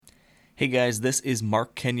Hey guys, this is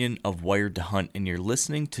Mark Kenyon of Wired to Hunt, and you're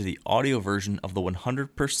listening to the audio version of the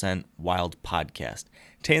 100% Wild podcast.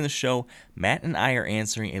 Today in the show, Matt and I are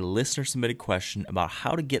answering a listener-submitted question about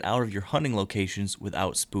how to get out of your hunting locations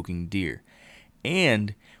without spooking deer.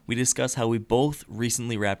 And we discuss how we both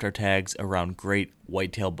recently wrapped our tags around great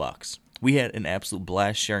whitetail bucks. We had an absolute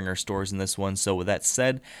blast sharing our stories in this one, so with that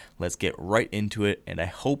said, let's get right into it, and I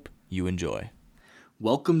hope you enjoy.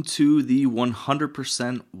 Welcome to the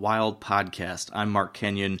 100% Wild podcast. I'm Mark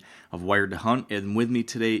Kenyon of Wired to Hunt, and with me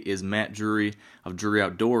today is Matt Drury of Drury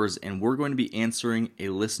Outdoors, and we're going to be answering a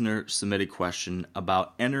listener-submitted question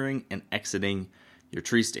about entering and exiting your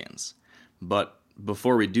tree stands. But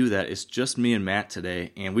before we do that, it's just me and Matt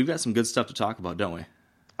today, and we've got some good stuff to talk about, don't we?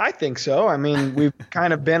 I think so. I mean, we've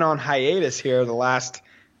kind of been on hiatus here the last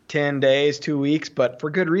 10 days, 2 weeks, but for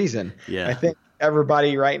good reason. Yeah. I think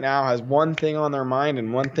everybody right now has one thing on their mind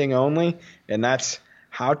and one thing only, and that's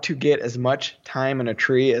how to get as much time in a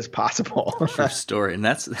tree as possible. True story. And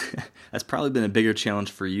that's probably been a bigger challenge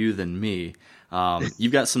for you than me.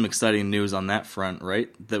 You've got some exciting news on that front, right,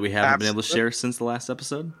 that we haven't been able to share since the last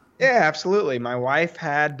episode? Yeah, absolutely. My wife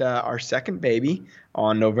had our second baby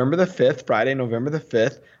on November the 5th, Friday, November the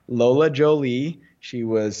 5th, Lola Jolie. She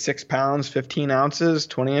was 6 pounds, 15 ounces,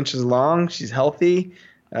 20 inches long. She's healthy.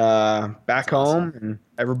 Back home, and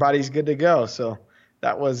everybody's good to go. So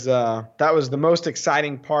that was the most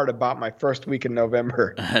exciting part about my first week in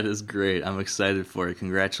November. That is great. I'm excited for it.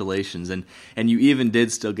 Congratulations. And you even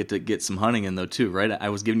did still get some hunting in though too, right? I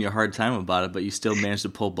was giving you a hard time about it, but you still managed to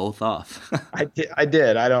pull both off. I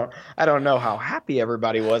did. I don't know how happy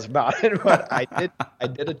everybody was about it, but I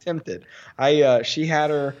did attempt it. She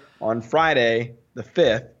had her on Friday the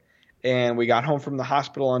 5th, and we got home from the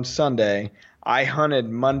hospital on Sunday. I hunted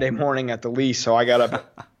Monday morning at the lease, so I got up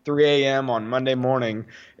at 3 a.m. on Monday morning.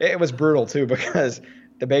 It was brutal, too, because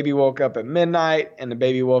the baby woke up at midnight, and the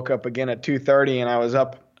baby woke up again at 2:30, and I was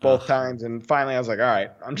up both times. And finally, I was like, all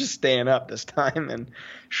right, I'm just staying up this time. And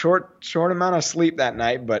short amount of sleep that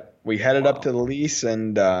night, but we headed up to the lease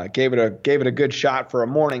and gave it a good shot for a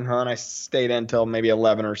morning hunt. I stayed in until maybe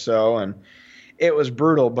 11 or so, and it was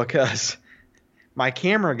brutal because my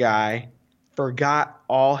camera guy forgot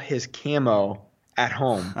all his camo at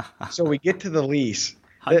home. So we get to the lease.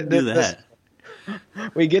 How do you do that?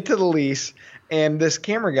 We get to the lease, and this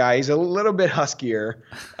camera guy, he's a little bit huskier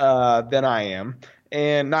than I am.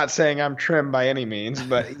 And not saying I'm trim by any means,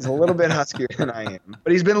 but he's a little bit huskier than I am.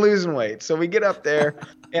 But he's been losing weight. So we get up there,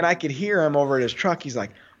 and I could hear him over at his truck. He's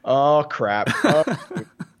like, oh, crap.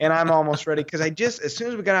 And I'm almost ready because as soon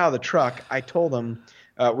as we got out of the truck, I told him,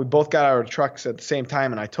 we both got out of the trucks at the same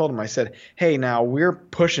time, and I told him, I said, hey, now we're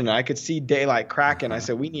pushing it. I could see daylight cracking. I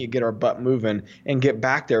said, we need to get our butt moving and get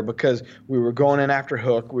back there because we were going in after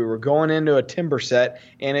hook. We were going into a timber set,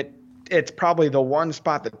 and it's probably the one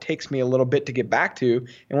spot that takes me a little bit to get back to.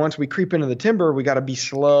 And once we creep into the timber, we got to be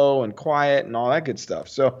slow and quiet and all that good stuff.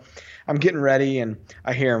 So I'm getting ready, and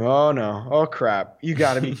I hear him, oh, no, oh, crap, you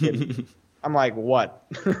got to be kidding me. I'm like, what?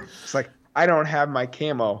 It's like, I don't have my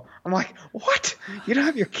camo. I'm like, what? You don't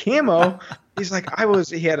have your camo? He's like,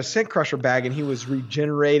 he had a scent crusher bag, and he was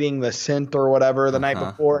regenerating the scent or whatever the night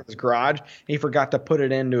before in his garage. And he forgot to put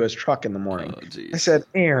it into his truck in the morning. I said,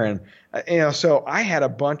 Aaron, so I had a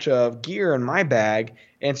bunch of gear in my bag,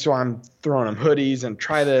 and so I'm throwing him hoodies and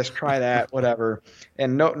try this, try that, whatever.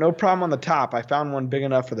 And no problem on the top. I found one big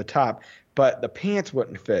enough for the top, but the pants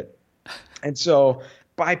wouldn't fit. And so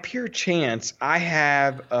by pure chance, I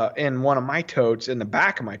have in one of my totes in the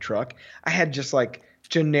back of my truck, I had just like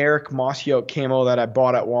generic moss yoke camo that I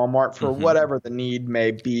bought at Walmart for whatever the need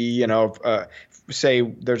may be. Say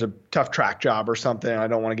there's a tough track job or something, I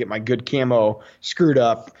don't want to get my good camo screwed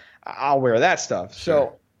up, I'll wear that stuff. Sure.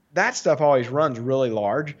 So that stuff always runs really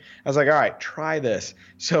large. I was like, all right, try this.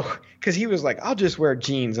 So because he was like, I'll just wear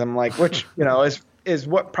jeans. I'm like, which is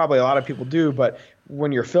what probably a lot of people do, but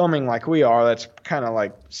when you're filming like we are, that's kind of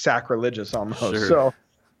like sacrilegious almost. Sure. So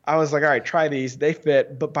I was like, all right, try these. They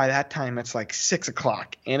fit. But by that time, it's like 6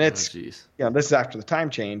 o'clock, and it's, this is after the time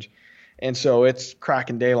change. And so it's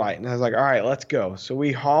cracking daylight. And I was like, all right, let's go. So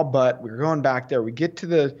we haul butt. We're going back there. We get to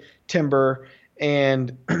the timber,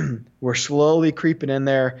 and we're slowly creeping in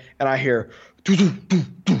there. And I hear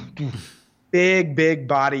big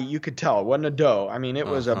body. You could tell it wasn't a doe. I mean, it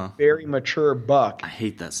was a very mature buck. I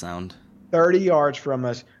hate that sound. 30 yards from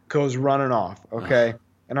us, goes running off, okay?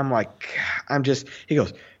 And I'm like, he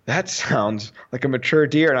goes, that sounds like a mature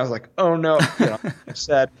deer. And I was like, oh no, I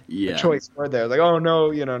said a Yeah. choice word there. Like, oh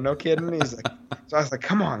no, no kidding. He's like, so I was like,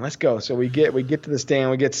 come on, let's go. So we get to the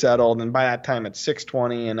stand, we get settled. And by that time it's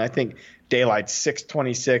 6:20. And I think daylight's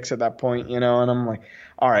 6:26 at that point, and I'm like,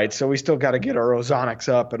 all right, so we still got to get our ozonics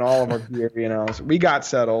up and all of our gear, So we got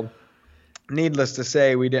settled. Needless to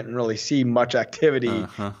say, we didn't really see much activity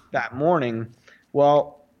that morning.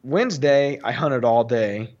 Well, Wednesday, I hunted all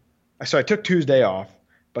day. So I took Tuesday off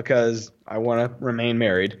because I want to remain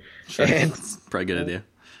married. Sure. And That's probably a good idea.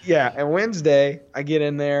 yeah, and Wednesday, I get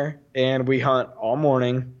in there and we hunt all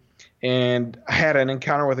morning. And I had an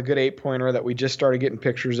encounter with a good 8-pointer that we just started getting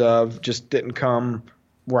pictures of, just didn't come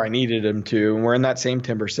where I needed him to. And we're in that same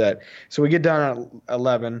timber set. So we get done at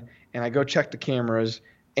 11, and I go check the cameras.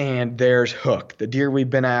 And there's Hook, the deer we've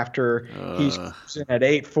been after. He's cruising at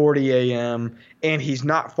 8:40 a.m. and he's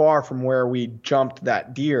not far from where we jumped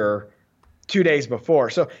that deer 2 days before.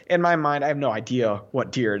 So in my mind, I have no idea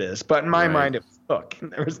what deer it is, but in my mind, it was Hook.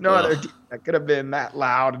 There was no other deer that could have been that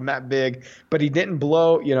loud and that big. But he didn't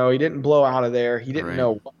blow. He didn't blow out of there. He didn't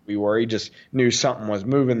know what we were. He just knew something was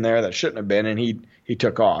moving there that shouldn't have been, and he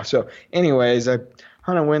took off. So, anyways, I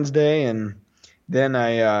hunted Wednesday and. Then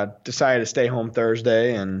I decided to stay home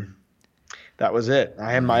Thursday, and that was it.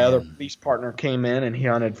 I had my other police partner came in, and he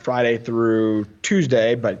hunted Friday through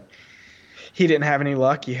Tuesday, but he didn't have any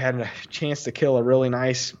luck. He had a chance to kill a really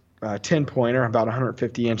nice 10-pointer, about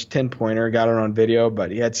 150-inch 10-pointer. Got it on video,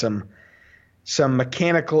 but he had some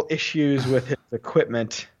mechanical issues with his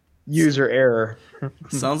equipment, user error.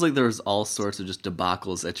 Sounds like there was all sorts of just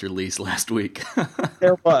debacles at your lease last week.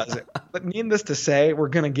 There was. But needless to say, we're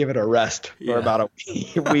going to give it a rest for about a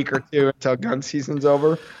week or two until gun season's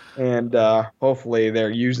over. And hopefully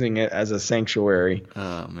they're using it as a sanctuary.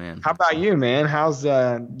 Oh, man. How about you, man? How's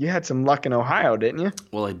you had some luck in Ohio, didn't you?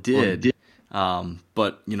 Well, I did.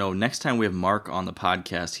 But, next time we have Mark on the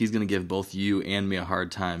podcast, he's going to give both you and me a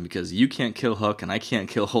hard time because you can't kill Hook and I can't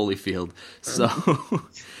kill Holyfield. So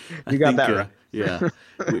you got that right. Yeah,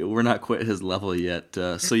 we're not quite at his level yet.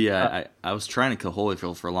 I was trying to kill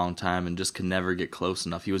Holyfield for a long time and just could never get close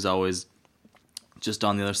enough. He was always just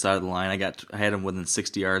on the other side of the line. I had him within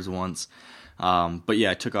 60 yards once.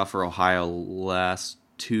 I took off for Ohio last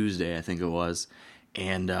Tuesday, I think it was.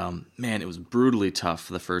 And, man, it was brutally tough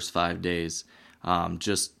for the first 5 days.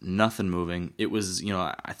 Just nothing moving. It was,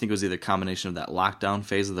 I think it was either a combination of that lockdown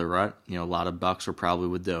phase of the rut. A lot of bucks were probably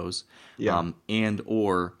with those. Yeah.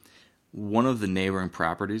 Or one of the neighboring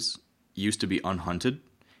properties used to be unhunted.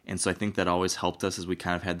 And so I think that always helped us as we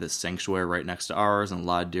kind of had this sanctuary right next to ours and a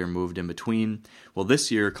lot of deer moved in between. Well,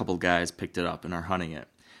 this year, a couple of guys picked it up and are hunting it.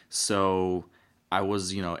 So I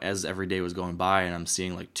was, as every day was going by and I'm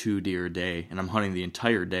seeing like 2 deer a day and I'm hunting the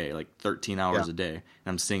entire day, like 13 hours a day. And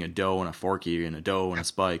I'm seeing a doe and a forky and a doe and a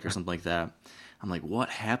spike or something like that. I'm like, what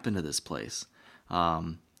happened to this place?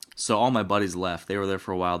 So all my buddies left. They were there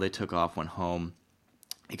for a while. They took off, went home.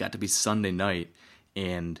 It got to be Sunday night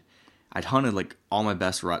and I'd hunted like all my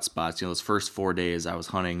best rut spots. Those first 4 days I was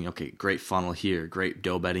hunting, okay, great funnel here, great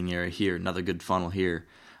doe bedding area here, another good funnel here.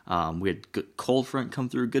 We had good cold front come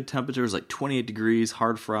through, good temperatures, like 28 degrees,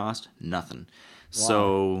 hard frost, nothing. Wow.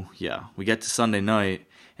 So, we get to Sunday night,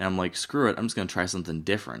 and I'm like, screw it, I'm just going to try something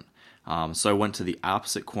different. So I went to the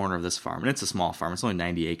opposite corner of this farm, and it's a small farm. It's only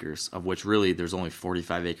 90 acres, of which really there's only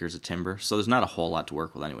 45 acres of timber, so there's not a whole lot to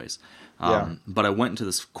work with anyways. But I went into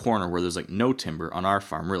this corner where there's like no timber on our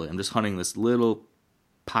farm, really. I'm just hunting this little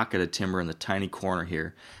pocket of timber in the tiny corner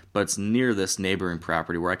here, but it's near this neighboring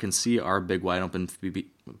property where I can see our big wide open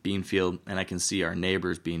bean field and I can see our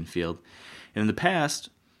neighbor's bean field. And in the past,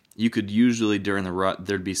 you could usually during the rut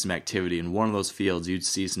there'd be some activity in one of those fields. You'd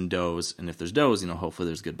see some does, and if there's does, hopefully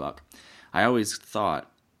there's a good buck. I always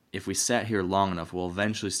thought if we sat here long enough, we'll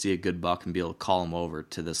eventually see a good buck and be able to call him over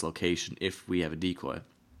to this location if we have a decoy.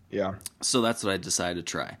 Yeah. So that's what I decided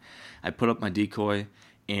to try. I put up my decoy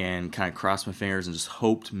and kind of crossed my fingers and just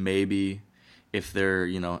hoped maybe if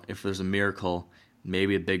there's a miracle,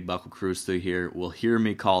 maybe a big buck will cruise through here, will hear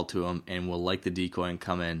me call to him, and will like the decoy and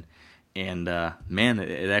come in. And, man,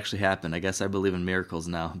 it actually happened. I guess I believe in miracles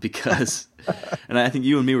now because, and I think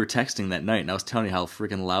you and me were texting that night, and I was telling you how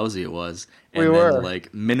freaking lousy it was. And then,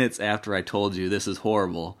 like, minutes after I told you this is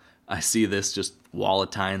horrible, I see this just wall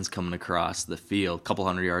of tines coming across the field, a couple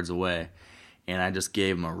hundred yards away. And I just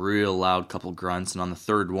gave him a real loud couple grunts, and on the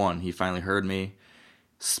third one, he finally heard me,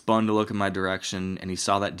 spun to look in my direction, and he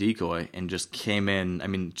saw that decoy and just came in. I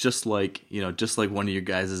mean, just like one of your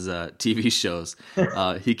guys' TV shows,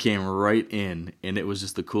 he came right in, and it was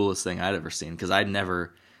just the coolest thing I'd ever seen because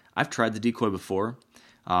I've tried the decoy before,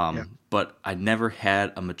 but I'd never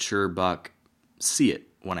had a mature buck see it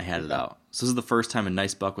when I had it out. So this is the first time a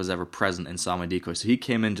nice buck was ever present and saw my decoy. So he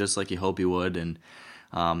came in just like you hope he would, and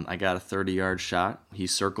I got a 30-yard shot. He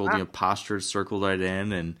circled, postured, circled right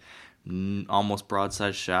in, and almost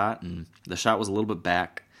broadside shot. And the shot was a little bit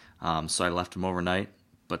back, so I left him overnight.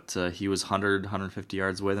 But he was 100, 150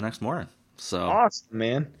 yards away the next morning. So awesome,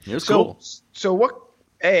 man. It was cool. So what?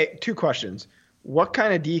 Hey, two questions. What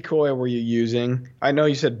kind of decoy were you using? I know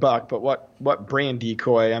you said buck, but what brand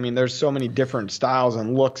decoy? I mean, there's so many different styles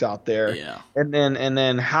and looks out there. Yeah. And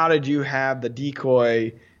then how did you have the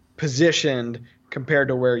decoy positioned compared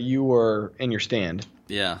to where you were in your stand?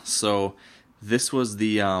 Yeah. So this was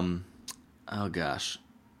the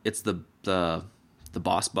it's the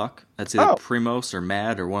boss buck. That's either Primos or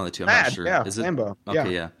Mad or one of the two. I'm not sure. Yeah, Is it? Lambo.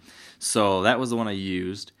 Okay, yeah. So that was the one I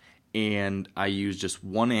used, and I used just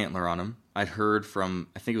one antler on him. I'd heard from,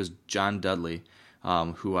 I think it was John Dudley,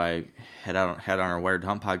 who I had on our Wired to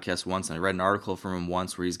Hunt podcast once, and I read an article from him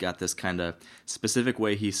once where he's got this kind of specific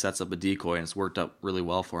way he sets up a decoy, and it's worked out really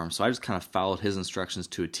well for him. So I just kind of followed his instructions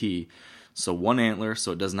to a T. So one antler,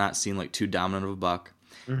 so it does not seem like too dominant of a buck.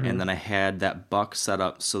 Mm-hmm. And then I had that buck set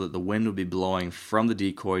up so that the wind would be blowing from the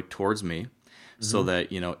decoy towards me, so that,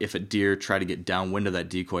 if a deer tried to get downwind of that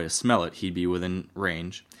decoy to smell it, he'd be within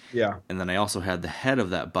range. Yeah. And then I also had the head of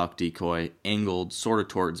that buck decoy angled sort of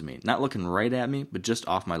towards me, not looking right at me, but just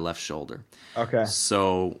off my left shoulder. Okay.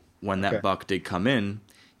 So when that buck did come in,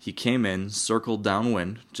 he came in, circled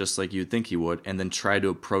downwind, just like you'd think he would, and then tried to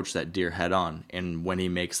approach that deer head on. And when he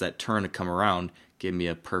makes that turn to come around, gave me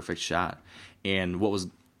a perfect shot. And what was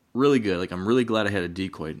really good, I'm really glad I had a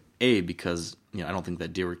decoy. A, because I don't think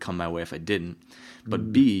that deer would come my way if I didn't.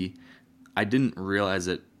 But B, I didn't realize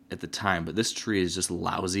it at the time, but this tree is just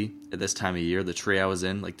lousy at this time of year. The tree I was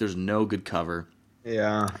in, there's no good cover.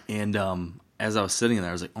 Yeah. And as I was sitting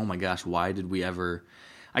there, I was like, oh my gosh, why did we ever?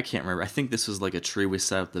 I can't remember. I think this was a tree we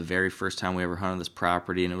set up the very first time we ever hunted this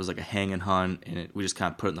property, and it was a hang and hunt, and we just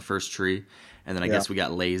kind of put it in the first tree. And then I guess we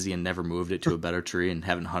got lazy and never moved it to a better tree and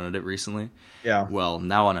haven't hunted it recently. Yeah. Well,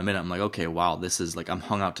 now when I'm in it, I'm like, okay, wow, this is I'm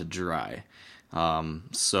hung out to dry.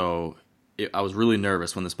 So I was really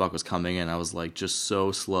nervous when this buck was coming in. I was just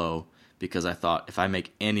so slow because I thought if I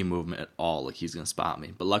make any movement at all, he's going to spot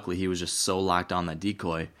me. But luckily he was just so locked on that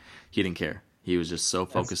decoy, he didn't care. He was just so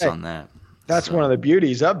focused on that. That's one of the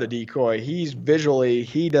beauties of the decoy.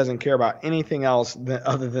 He doesn't care about anything else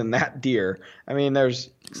other than that deer. I mean,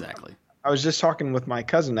 Exactly. I was just talking with my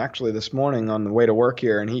cousin actually this morning on the way to work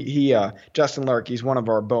here, and he Justin Lurk, he's one of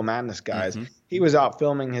our Bow Madness guys. Mm-hmm. He was out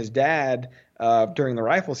filming his dad during the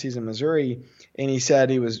rifle season in Missouri, and he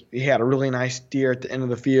said he had a really nice deer at the end of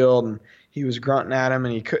the field, and he was grunting at him,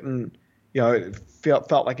 and he couldn't, it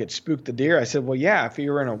felt like it spooked the deer. I said, well, yeah, if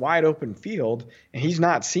you were in a wide open field and he's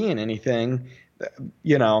not seeing anything, that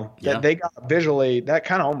they got visually, that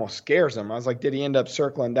kind of almost scares him. I was like, did he end up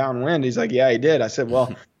circling downwind? He's like, yeah, he did. I said,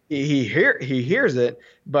 well. He hears it,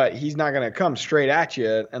 but he's not going to come straight at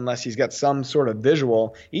you unless he's got some sort of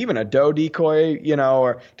visual. Even a doe decoy,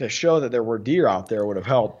 or to show that there were deer out there would have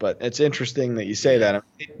helped. But it's interesting that you say that.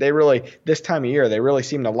 They really, this time of year, they really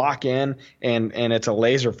seem to lock in, and it's a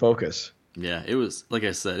laser focus. Yeah, it was, like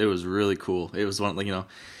I said, it was really cool. It was one,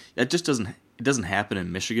 it just doesn't happen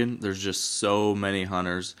in Michigan. There's just so many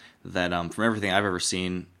hunters that, from everything I've ever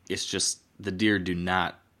seen, it's just the deer do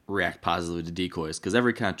not react positively to decoys, because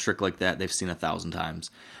every kind of trick like that they've seen 1,000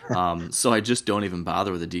 times. So I just don't even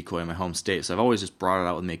bother with a decoy in my home state. So I've always just brought it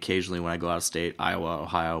out with me occasionally when I go out of state, Iowa,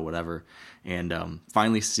 Ohio, whatever. And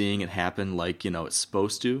finally seeing it happen it's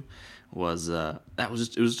supposed to was it was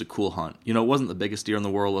just a cool hunt. It wasn't the biggest deer in the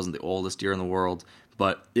world, wasn't the oldest deer in the world,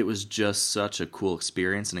 but it was just such a cool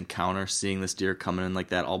experience and encounter, seeing this deer coming in like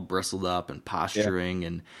that, all bristled up and posturing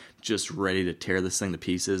and just ready to tear this thing to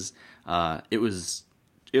pieces.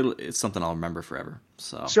 It's something I'll remember forever.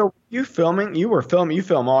 So you film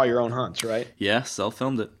all your own hunts, right? Yeah,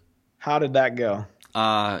 self-filmed it. How did that go?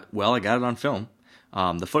 Well, I got it on film.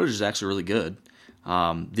 The footage is actually really good.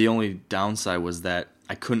 The only downside was that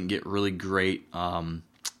I couldn't get really great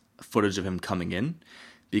footage of him coming in,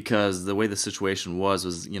 because the way the situation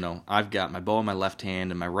was, I've got my bow in my left hand,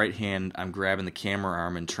 and my right hand I'm grabbing the camera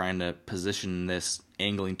arm and trying to position this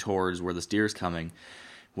angling towards where this deer is coming.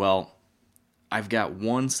 Well, I've got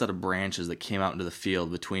one set of branches that came out into the field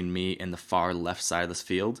between me and the far left side of this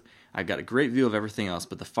field. I've got a great view of everything else,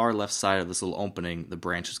 but the far left side of this little opening, the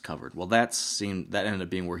branch is covered. Well, that ended up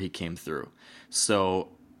being where he came through. So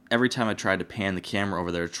every time I tried to pan the camera over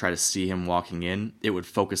there to try to see him walking in, it would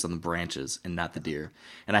focus on the branches and not the deer.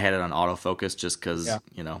 And I had it on autofocus just because,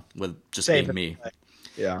 with just being me.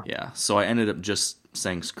 Yeah. Yeah. So I ended up just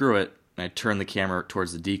saying, screw it. And I turned the camera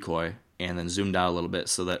towards the decoy, and then zoomed out a little bit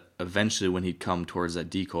so that eventually when he'd come towards that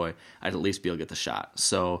decoy, I'd at least be able to get the shot.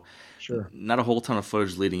 So Sure. not a whole ton of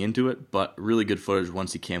footage leading into it, but really good footage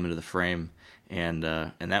once he came into the frame, and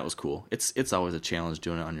that was cool. It's always a challenge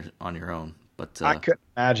doing it on your own. But I couldn't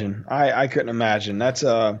imagine. I couldn't imagine. That's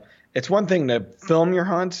it's one thing to film your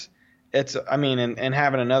hunts. I mean, and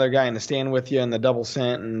having another guy in the stand with you and the double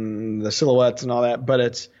scent and the silhouettes and all that, but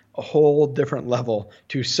it's a whole different level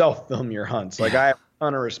to self-film your hunts. Like, I have a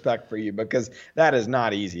ton of respect for you because that is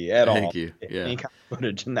not easy at all. Thank you. Yeah. Any kind of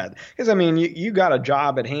footage in that. Because, I mean, you got a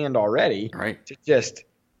job at hand already Right. to just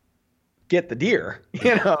get the deer,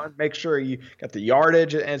 and make sure you got the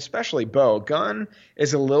yardage, and especially bow. Gun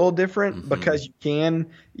is a little different because you can,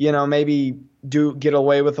 maybe get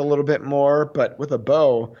away with a little bit more, but with a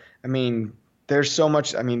bow, I mean, there's so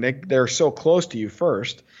much. I mean, they're so close to you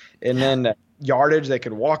first, and then yardage, they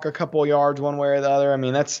could walk a couple yards one way or the other. I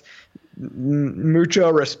mean, that's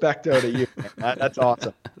mucho respecto to you. That's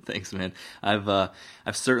awesome. Thanks, man.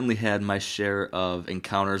 I've certainly had my share of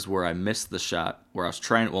encounters where I missed the shot, where I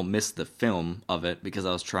was missed the film of it because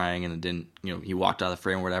I was trying and it didn't, he walked out of the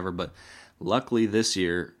frame or whatever. But luckily this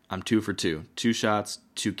year I'm 2 for 2, 2 shots,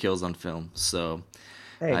 2 kills on film. So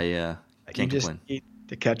Hey, I can't just complain. need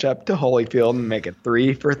to catch up to Holyfield and make it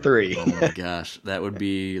 3 for 3. Oh my gosh, that would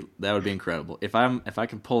be incredible. If I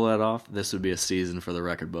can pull that off, this would be a season for the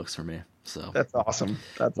record books for me. So That's awesome.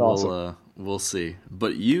 That's awesome. We'll see.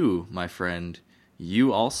 But you, my friend,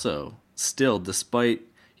 you also still, despite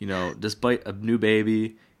a new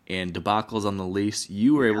baby and debacles on the lease,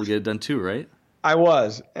 you were able to get it done too, right? I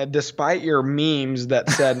was, and despite your memes that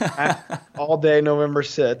said all day November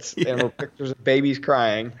sits and were pictures of babies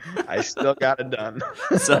crying, I still got it done.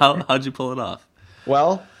 So how'd you pull it off?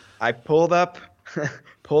 Well, I pulled up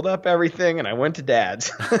everything and I went to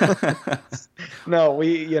Dad's. No,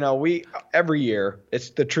 we every year, it's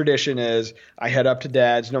the tradition is I head up to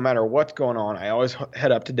Dad's no matter what's going on. I always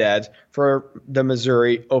head up to Dad's for the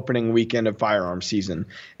Missouri opening weekend of firearm season.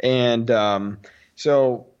 And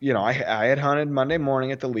so, I had hunted Monday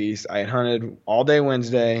morning at the lease. I had hunted all day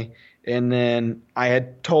Wednesday. And then I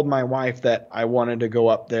had told my wife that I wanted to go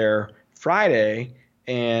up there Friday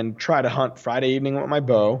and try to hunt Friday evening with my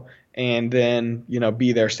bow. And then,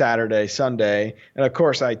 be there Saturday, Sunday. And of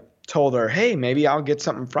course, I told her, hey, maybe I'll get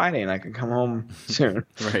something Friday and I can come home soon.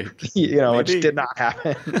 Right. Which did not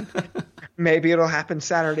happen. Maybe it'll happen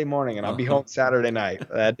Saturday morning and I'll be home Saturday night.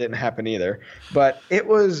 That didn't happen either. But it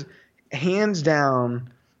was hands down.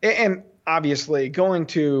 And obviously going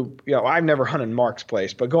to, I've never hunted Mark's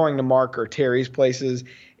place, but going to Mark or Terry's places,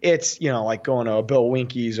 it's, like going to a Bill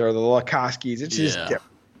Winky's or the Lakoskis. It's just different,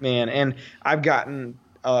 man. And I've gotten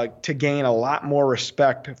to gain a lot more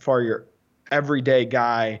respect for your everyday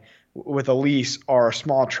guy with a lease or a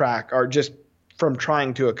small track, or just from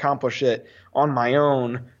trying to accomplish it on my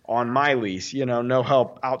own on my lease, no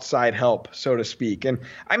help, outside help, so to speak. And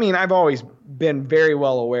I mean, I've always been very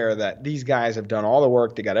well aware that these guys have done all the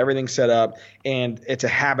work. They got everything set up, and it's a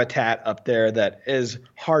habitat up there that is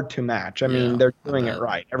hard to match. I mean, they're doing it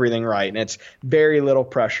right, everything right. And it's very little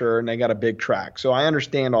pressure, and they got a big track. So I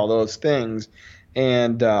understand all those things.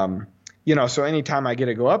 And, so anytime I get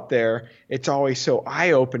to go up there, it's always so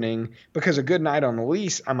eye-opening because a good night on the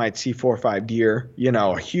lease, I might see 4 or 5 deer.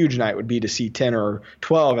 A huge night would be to see 10 or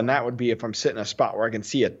 12, and that would be if I'm sitting in a spot where I can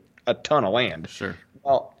see a ton of land. Sure.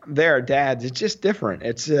 Well, there at Dad's, it's just different.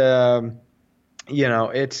 It's,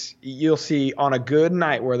 you'll see on a good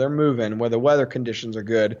night where they're moving, where the weather conditions are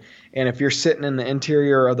good, and if you're sitting in the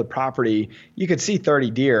interior of the property, you could see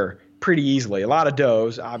 30 deer pretty easily. A lot of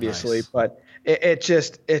does, obviously, Nice. But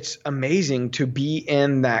it's amazing to be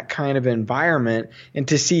in that kind of environment and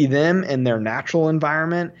to see them in their natural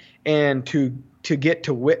environment and to get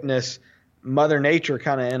to witness Mother Nature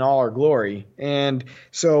kind of in all her glory. And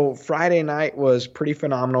so Friday night was pretty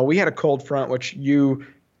phenomenal. We had a cold front, which you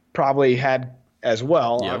probably had as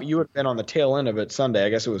well. Yep. You had been on the tail end of it Sunday. I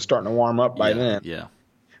guess it was starting to warm up by then. Yeah.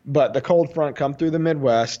 But the cold front come through the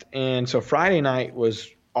Midwest, and so Friday night was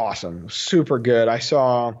awesome, super good. I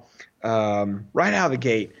saw right out of the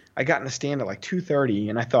gate, I got in the stand at like 2:30,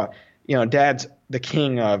 and I thought, Dad's the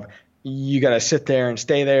king of you got to sit there and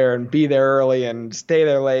stay there and be there early and stay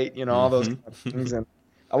there late, all those kind of things. And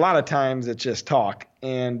a lot of times it's just talk.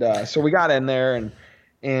 And so we got in there,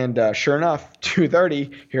 and sure enough,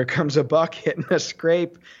 2:30, here comes a buck hitting a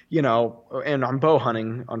scrape, and I'm bow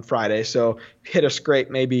hunting on Friday, so hit a scrape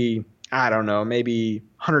maybe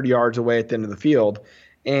 100 yards away at the end of the field,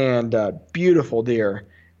 and beautiful deer.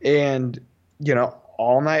 And,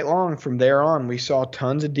 all night long from there on, we saw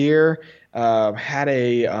tons of deer, had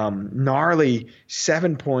a gnarly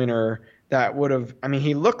 7-pointer that would have, I mean,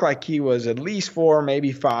 he looked like he was at least 4,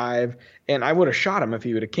 maybe 5, and I would have shot him if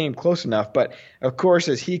he would have came close enough. But of course,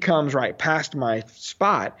 as he comes right past my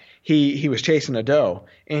spot, he was chasing a doe,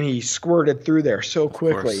 and he squirted through there so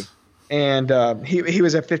quickly. And he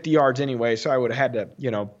was at 50 yards anyway, so I would have had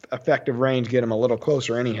to, effective range, get him a little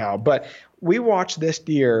closer anyhow. But we watched this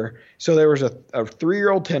deer. So there was a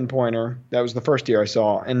 3-year-old 10-pointer. That was the first deer I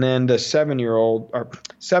saw. And then the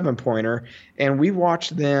 7-pointer. And we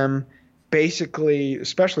watched them basically,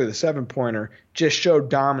 especially the 7-pointer, just show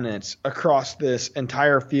dominance across this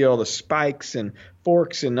entire field of spikes and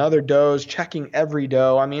forks and other does, checking every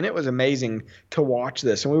doe. I mean, it was amazing to watch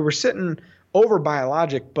this. And we were sitting over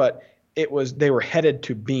Biologic, but they were headed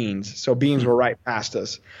to beans. So beans were right past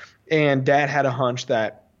us. And Dad had a hunch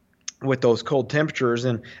that with those cold temperatures,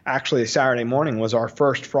 and actually Saturday morning was our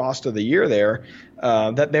first frost of the year there,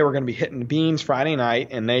 that they were going to be hitting the beans Friday night.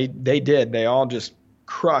 And they did. They all just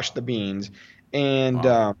crushed the beans. And,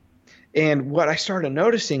 wow. And what I started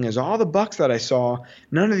noticing is all the bucks that I saw,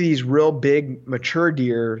 none of these real big mature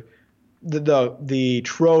deer, the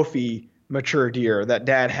trophy mature deer that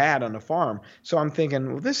Dad had on the farm. So I'm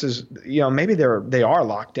thinking, well, this is, maybe they are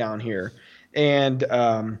locked down here.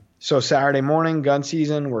 And so Saturday morning, gun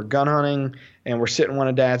season, we're gun hunting, and we're sitting one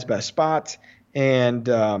of Dad's best spots, and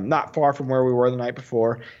not far from where we were the night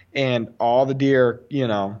before. And all the deer,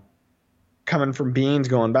 coming from beans,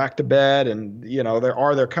 going back to bed, and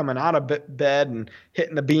they're coming out of bed and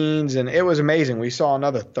hitting the beans, and it was amazing. We saw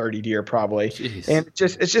another 30 deer probably. Jeez. And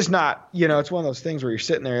it's just not, it's one of those things where you're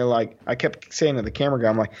sitting there, like, I kept saying to the camera guy,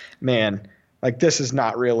 I'm like, man, like, this is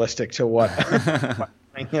not realistic to what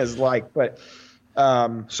thing is like. But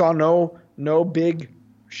saw no big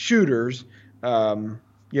shooters,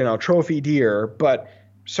 trophy deer, but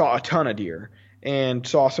saw a ton of deer, and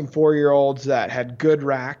saw some 4-year-olds that had good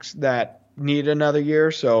racks that need another year.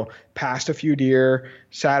 So passed a few deer.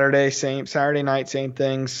 Saturday night, same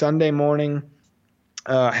thing. Sunday morning,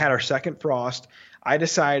 had our second frost. I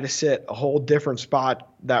decided to sit a whole different spot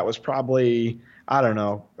that was probably, I don't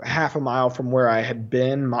know, half a mile from where I had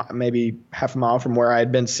been, maybe half a mile from where I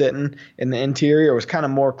had been sitting in the interior. It was kind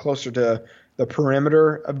of more closer to the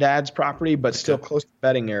perimeter of Dad's property, but still close to the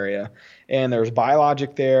bedding area. And there was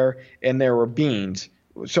Biologic there, and there were beans.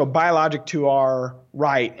 So Biologic to our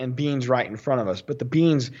right and beans right in front of us. But the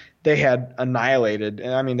beans, they had annihilated.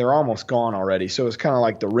 And I mean, they're almost gone already. So it's kind of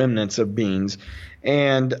like the remnants of beans.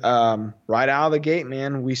 And right out of the gate,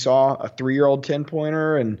 man, we saw a 3-year-old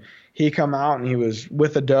 10-pointer, and he come out, and he was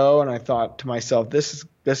with a doe. And I thought to myself, this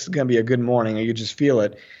is going to be a good morning. You could just feel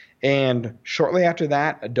it. And shortly after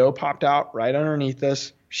that, a doe popped out right underneath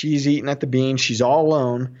us. She's eating at the beans. She's all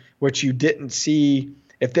alone, which you didn't see.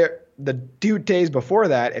 The 2 days before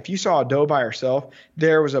that, if you saw a doe by herself,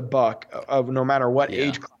 there was a buck of no matter what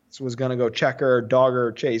age class was going to go check her, dog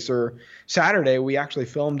her, chase her. Saturday, we actually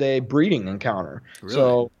filmed a breeding encounter. Really?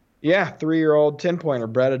 So, 3-year-old 10-pointer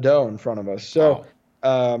bred a doe in front of us. So,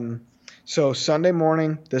 so Sunday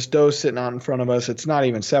morning, this doe's sitting out in front of us. It's not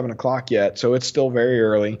even 7 o'clock yet, so it's still very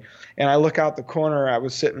early. And I look out the corner. I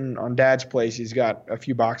was sitting on Dad's place. He's got a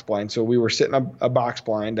few box blinds. So we were sitting a box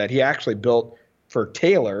blind that he actually built for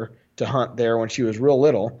Taylor to hunt there when she was real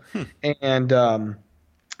little. And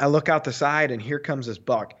I look out the side, and here comes this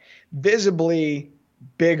buck, visibly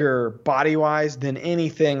bigger body-wise than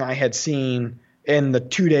anything I had seen in the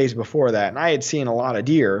 2 days before that. And I had seen a lot of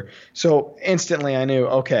deer. So instantly I knew,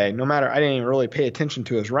 okay, no matter, I didn't even really pay attention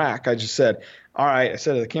to his rack. I just said, all right, I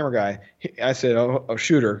said to the camera guy, I said, oh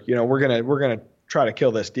shooter, we're going to try to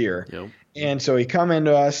kill this deer. Yep. And so he come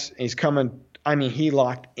into us, he's coming, I mean, he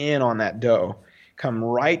locked in on that doe, come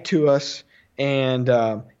right to us.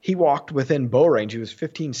 And he walked within bow range. He was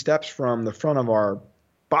 15 steps from the front of our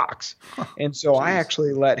box. And so I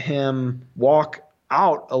actually let him walk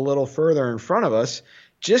out a little further in front of us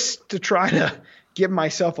just to try to give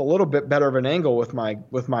myself a little bit better of an angle with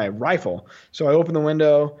my rifle. So I open the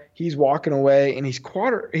window, he's walking away, and he's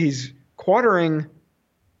quartering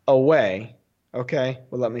away. Okay,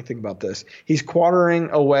 well, let me think about this. He's quartering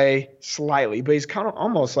away slightly, but he's kind of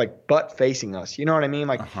almost like butt facing us. You know what I mean?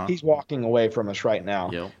 Like he's walking away from us right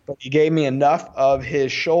now. Yep. But he gave me enough of his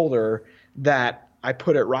shoulder that I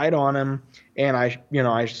put it right on him, and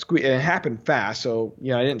I squeezed. It happened fast, so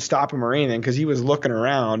I didn't stop him or anything because he was looking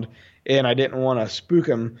around, and I didn't want to spook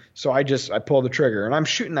him. So I pulled the trigger, and I'm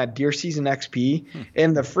shooting that deer season XP,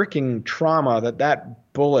 and the freaking trauma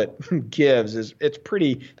that bullet gives it's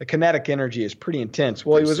pretty. The kinetic energy is pretty intense.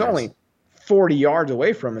 Well, he was only 40 yards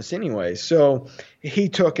away from us anyway, so he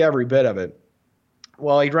took every bit of it.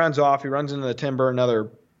 Well, he runs off. He runs into the timber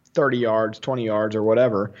another 30 yards, 20 yards, or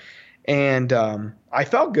whatever. And I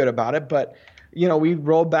felt good about it, but we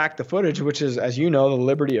rolled back the footage, which is, as you know, the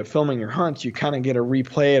liberty of filming your hunts. You kind of get to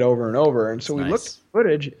replay it over and over. And so we looked at the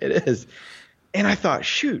footage. It is. And I thought,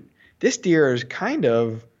 shoot, this deer is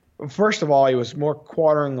first of all, he was more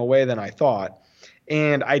quartering away than I thought.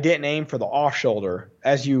 And I didn't aim for the off shoulder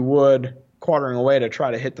as you would quartering away to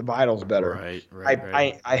try to hit the vitals better.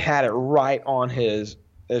 Right. I had it right on his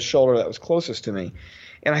shoulder that was closest to me.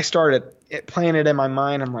 And I started playing it in my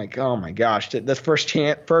mind. I'm like, oh my gosh, the first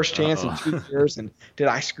chance in 2 years, and did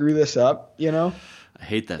I screw this up? I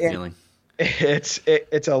hate that feeling.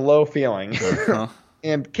 It's a low feeling. Uh-huh.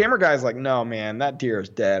 And camera guy's like, no, man, that deer is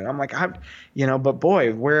dead. And I'm like, but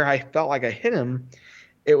boy, where I felt like I hit him,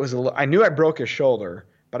 I knew I broke his shoulder,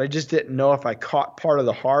 but I just didn't know if I caught part of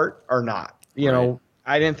the heart or not.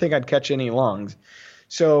 I didn't think I'd catch any lungs.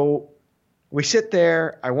 So we sit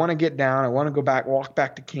there. I want to get down. I want to go back, walk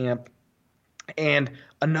back to camp. And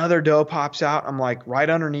another doe pops out. I'm like right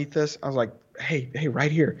underneath this. I was like, hey,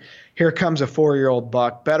 right here. Here comes a 4-year-old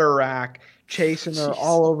buck, better rack, chasing her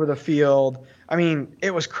all over the field. I mean,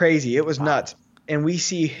 it was crazy. It was nuts. And we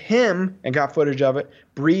see him, and got footage of it,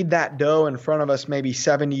 breed that doe in front of us maybe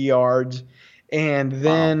 70 yards. And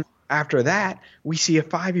then after that, we see a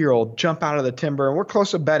 5-year-old jump out of the timber, and we're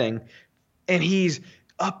close to bedding. And he's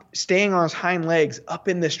up, staying on his hind legs, up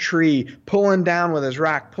in this tree, pulling down with his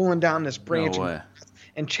rack, pulling down this branch,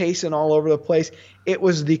 and chasing all over the place. It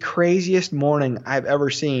was the craziest morning I've ever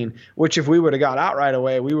seen, which if we would have got out right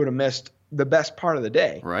away, we would have missed the best part of the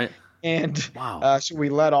day. Right. And so we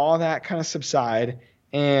let all that kind of subside,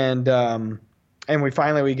 and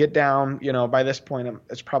we get down. By this point,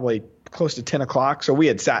 it's probably close to 10 o'clock. So we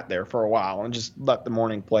had sat there for a while and just let the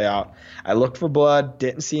morning play out. I looked for blood,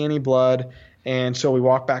 didn't see any blood. And so we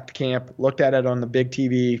walked back to camp, looked at it on the big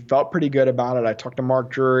TV, felt pretty good about it. I talked to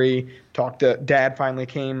Mark Drury, Dad finally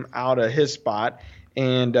came out of his spot,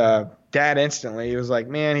 and Dad instantly, he was like,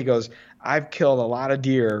 man, he goes, I've killed a lot of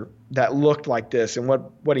deer that looked like this. And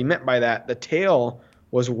what he meant by that, the tail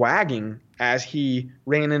was wagging as he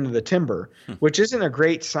ran into the timber, which isn't a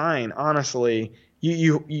great sign, honestly.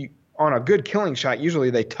 You on a good killing shot,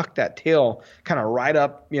 usually they tuck that tail kind of right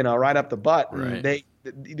up the butt. Right. And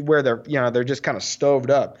where they're just kind of stoved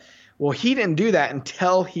up. Well, he didn't do that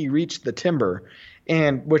until he reached the timber,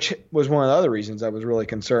 and which was one of the other reasons I was really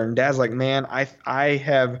concerned. Dad's like, man, I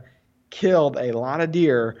have killed a lot of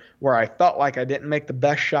deer where I felt like I didn't make the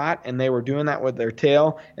best shot, and they were doing that with their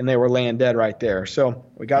tail, and they were laying dead right there. So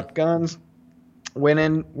we got the guns, went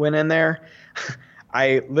in there.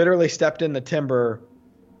 I literally stepped in the timber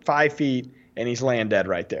 5 feet, and he's laying dead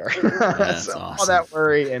right there. That's so awesome. All that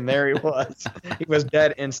worry, and there he was. He was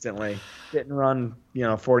dead instantly. Didn't run,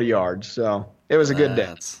 40 yards. So it was a good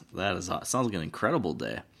day. That is awesome. Sounds like an incredible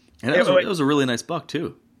day. And it was a really nice buck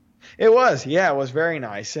too. It was, yeah, it was very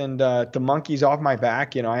nice. And the monkey's off my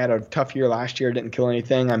back. I had a tough year last year, didn't kill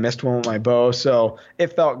anything. I missed one with my bow, so it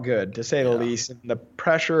felt good, to say the least. And the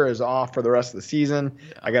pressure is off for the rest of the season.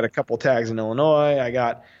 Yeah. I got a couple tags in Illinois. I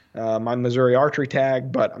got my Missouri archery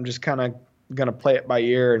tag, but I'm just kind of going to play it by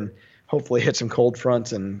ear and hopefully hit some cold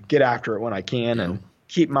fronts and get after it when I can and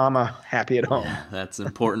keep mama happy at home. Yeah, that's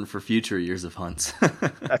important for future years of hunts.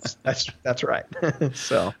 That's right.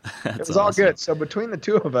 So it was all good. So between the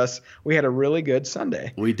two of us, we had a really good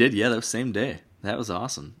Sunday. We did. Yeah. That was same day. That was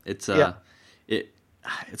awesome. It's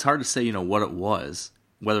it's hard to say, what it was,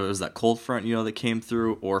 whether it was that cold front, that came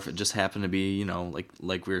through, or if it just happened to be,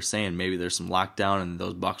 like we were saying, maybe there's some lockdown and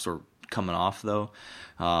those bucks were coming off though.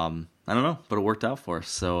 I don't know, but it worked out for us,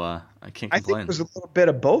 so I can't complain. I think it was a little bit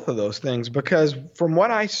of both of those things, because from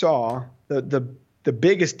what I saw, the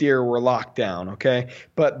biggest deer were locked down, okay?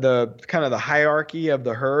 But the kind of the hierarchy of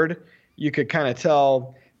the herd, you could kind of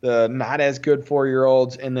tell the not as good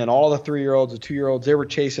 4-year-olds, and then all the 3-year-olds, the 2-year-olds, they were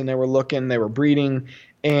chasing, they were looking, they were breeding,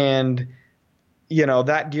 and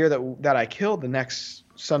that deer that I killed the next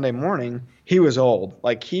Sunday morning, he was old.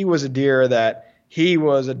 Like, he was a deer that he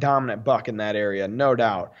was a dominant buck in that area, no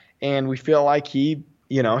doubt. And we feel like he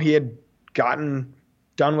had gotten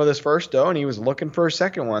done with his first doe, and he was looking for a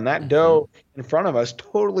second one. That doe in front of us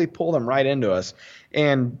totally pulled him right into us.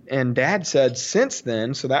 And Dad said since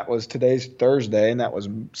then, so that was today's Thursday, and that was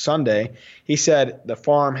Sunday, he said the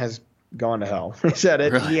farm has gone to hell. He said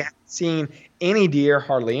he hadn't seen any deer,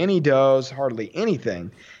 hardly any does, hardly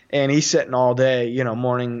anything. And he's sitting all day,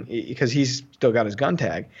 morning, because he's still got his gun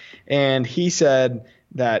tag. And he said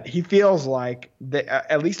that he feels like,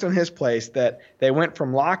 at least in his place, that they went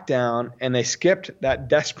from lockdown and they skipped that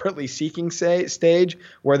desperately seeking stage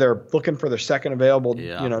where they're looking for their second available,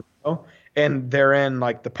 and they're in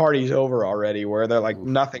like the party's over already, where they're like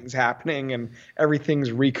nothing's happening and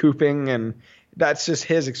everything's recouping, and that's just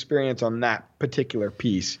his experience on that particular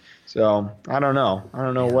piece. So I don't know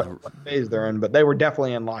what phase they're in, but they were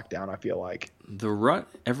definitely in lockdown, I feel like. The rut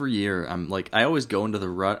every year, I always go into the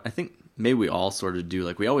rut. I think maybe we all sort of do.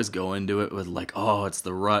 Like, we always go into it with like, oh, it's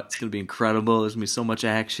the rut. It's going to be incredible. There's going to be so much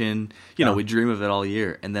action. You know, we dream of it all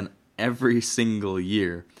year. And then every single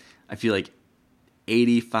year, I feel like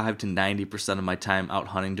 85 to 90% of my time out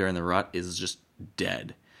hunting during the rut is just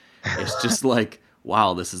dead. It's just like,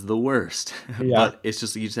 wow, this is the worst. Yeah. But it's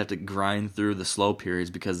just, you just have to grind through the slow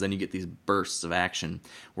periods, because then you get these bursts of action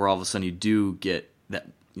where all of a sudden you do get that,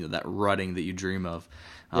 you know, that rutting that you dream of.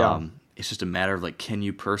 Yeah. It's just a matter of like, can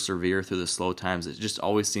you persevere through the slow times? It just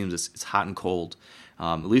always seems it's hot and cold.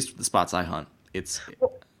 At least the spots I hunt, it's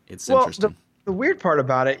interesting. The weird part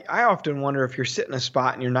about it, I often wonder if you're sitting in a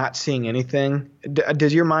spot and you're not seeing anything.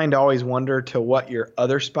 Does your mind always wonder to what your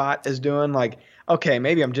other spot is doing? Like, okay,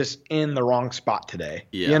 maybe I'm just in the wrong spot today.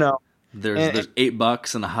 Yeah. You know, there's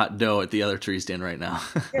 $8 and a hot dough at the other tree stand right now.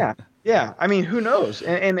 Yeah. I mean, who knows?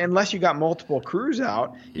 And unless you got multiple crews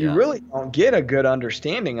out, you Yeah. really don't get a good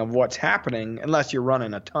understanding of what's happening unless you're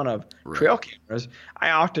running a ton of trail cameras.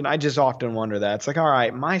 I just often wonder that. It's like, all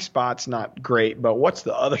right, my spot's not great, but what's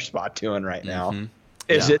the other spot doing right now? Mm-hmm.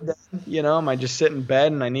 Is it, you know, am I just sitting in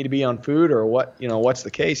bed and I need to be on food, or what, you know, what's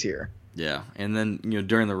the case here? Yeah. And then, you know,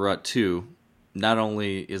 during the rut too, not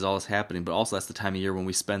only is all this happening, but also that's the time of year when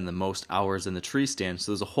we spend the most hours in the tree stand.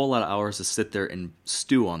 So there's a whole lot of hours to sit there and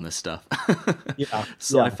stew on this stuff.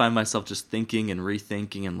 So I find myself just thinking and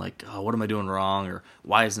rethinking and like, oh, what am I doing wrong? Or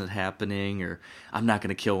why isn't it happening? Or I'm not going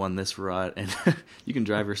to kill one this rut. And you can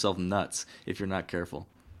drive yourself nuts if you're not careful.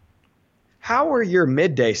 How were your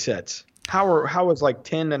midday sets? How was like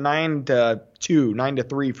 10 to 9 to 2, 9 to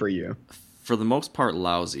 3 for you? For the most part,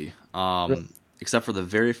 lousy. Except for the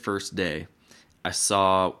very first day. I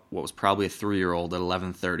saw what was probably a 3-year-old at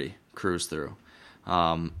 11:30 cruise through.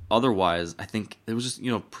 Otherwise, I think it was just, you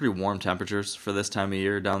know, pretty warm temperatures for this time of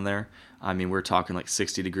year down there. I mean, we're talking like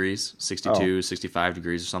 60 degrees, 62, 65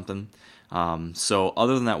 degrees or something. So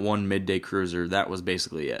other than that one midday cruiser, that was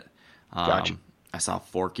basically it. Gotcha. I saw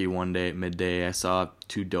Forky one day at midday. I saw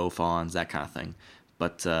 2 doe fawns, that kind of thing.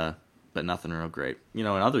 But nothing real great. You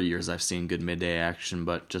know, in other years I've seen good midday action,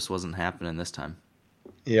 but just wasn't happening this time.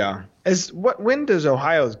 Yeah. When does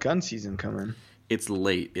Ohio's gun season come in? It's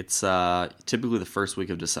late. It's typically the first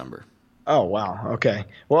week of December. Oh, wow. Okay.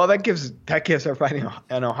 Well, that gives everybody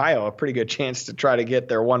in Ohio a pretty good chance to try to get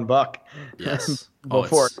their $1 Yes.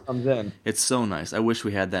 before it comes in. It's so nice. I wish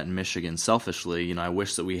we had that in Michigan. Selfishly, you know, I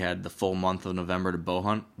wish that we had the full month of November to bow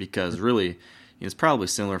hunt, because really, you know, it's probably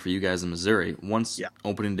similar for you guys in Missouri. Once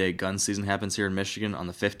opening day gun season happens here in Michigan on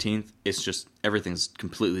the 15th, it's just everything's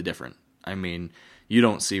completely different. I mean, you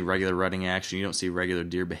don't see regular rutting action. You don't see regular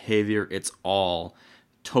deer behavior. It's all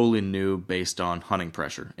totally new based on hunting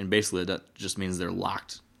pressure. And basically that just means they're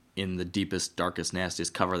locked in the deepest, darkest,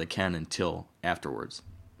 nastiest cover they can until afterwards.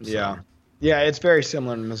 So. Yeah, it's very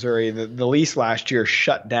similar in Missouri. The lease last year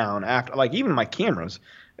shut down after, like, even my cameras,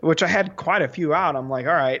 which I had quite a few out. I'm like,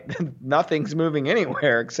 all right, nothing's moving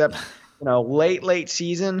anywhere except, you know, late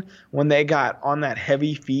season when they got on that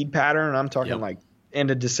heavy feed pattern. And I'm talking like end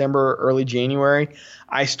of December, early January,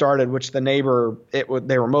 I started, which they were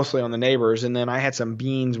mostly on the neighbors. And then I had some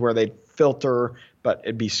beans where they'd filter, but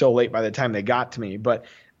it'd be so late by the time they got to me. But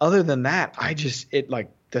other than that,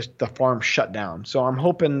 the farm shut down. So I'm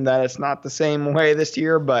hoping that it's not the same way this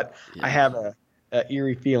year, but I have a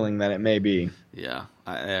eerie feeling that it may be. Yeah,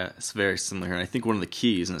 it's very similar here. And I think one of the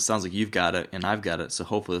keys, and it sounds like you've got it and I've got it, so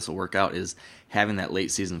hopefully this will work out, is having that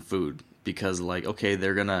late season food. Because, like, okay,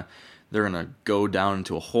 they're gonna go down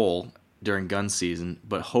into a hole during gun season,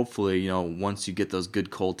 but hopefully, you know, once you get those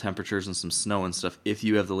good cold temperatures and some snow and stuff, if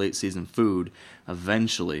you have the late season food,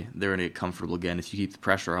 eventually they're going to get comfortable again if you keep the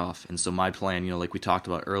pressure off. And so my plan, you know, like we talked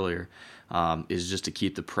about earlier, is just to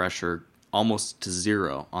keep the pressure almost to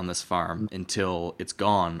zero on this farm until it's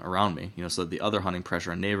gone around me, you know, so that the other hunting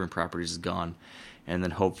pressure on neighboring properties is gone, and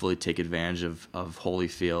then hopefully take advantage of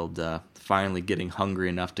Holyfield finally getting hungry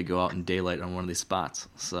enough to go out in daylight on one of these spots.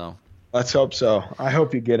 So let's hope so. I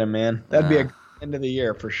hope you get him, man. That'd be a good end of the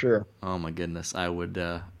year for sure. Oh my goodness, I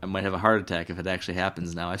might have a heart attack if it actually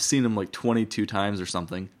happens now. I've seen him like 22 times or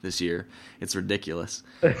something this year. It's ridiculous.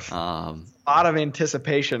 A lot of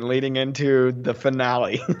anticipation leading into the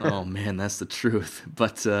finale. Oh man, that's the truth.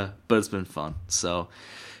 But it's been fun. So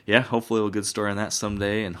yeah, hopefully we'll get a good story on that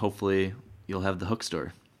someday, and hopefully you'll have the hook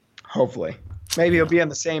story. Hopefully. Maybe it'll be on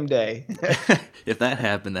the same day. If that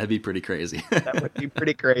happened, that'd be pretty crazy. That would be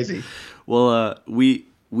pretty crazy. Well, we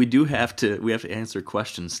we have to answer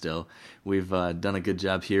questions still. We've done a good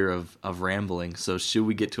job here of rambling. So should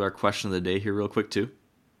we get to our question of the day here real quick too?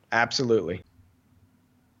 Absolutely.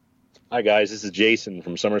 Hi guys, this is Jason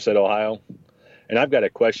from Somerset, Ohio. And I've got a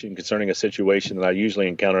question concerning a situation that I usually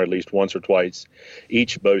encounter at least once or twice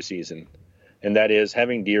each bow season. And that is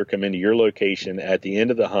having deer come into your location at the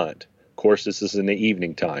end of the hunt. Of course, this is in the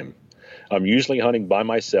evening time. I'm usually hunting by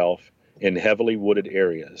myself in heavily wooded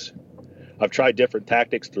areas. I've tried different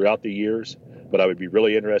tactics throughout the years, but I would be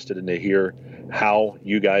really interested in to hear how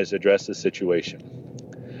you guys address this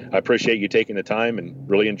situation. I appreciate you taking the time and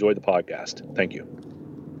really enjoyed the podcast. Thank you.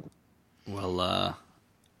 Well,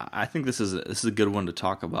 I think this is a good one to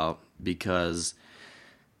talk about because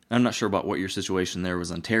I'm not sure about what your situation there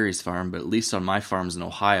was on Terry's farm, but at least on my farms in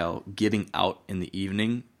Ohio, getting out in the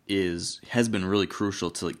evening has been really crucial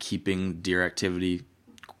to like keeping deer activity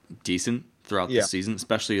decent throughout the season,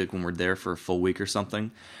 especially like when we're there for a full week or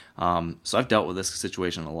something. So I've dealt with this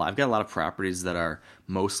situation a lot. I've got a lot of properties that are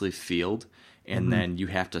mostly field, and then you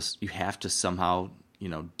have to somehow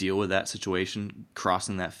deal with that situation,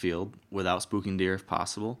 crossing that field without spooking deer if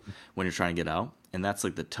possible when you're trying to get out, and that's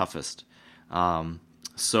like the toughest.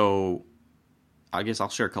 So I guess I'll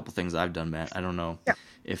share a couple things I've done, Matt. I don't know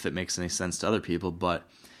if it makes any sense to other people, but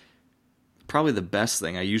probably the best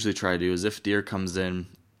thing I usually try to do is if deer comes in,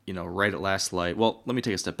 right at last light. Well, let me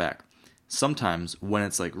take a step back. Sometimes when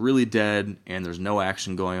it's like really dead and there's no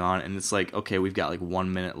action going on and it's like, okay, we've got like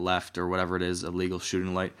 1 minute left or whatever it is, a legal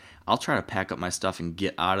shooting light, I'll try to pack up my stuff and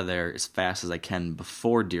get out of there as fast as I can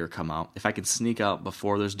before deer come out. If I can sneak out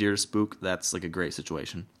before there's deer to spook, that's like a great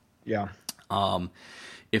situation. Yeah.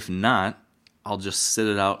 If not, I'll just sit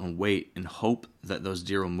it out and wait and hope that those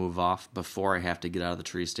deer will move off before I have to get out of the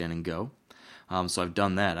tree stand and go. So I've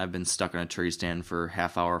done that. I've been stuck in a tree stand for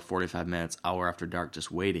half hour, 45 minutes, hour after dark, just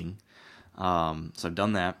waiting. So I've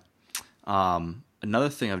done that. Another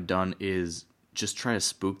thing I've done is just try to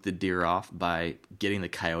spook the deer off by getting the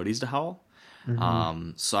coyotes to howl.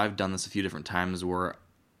 So I've done this a few different times where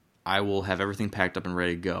I will have everything packed up and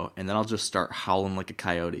ready to go, and then I'll just start howling like a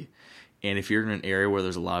coyote. And if you're in an area where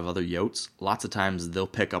there's a lot of other yotes, lots of times they'll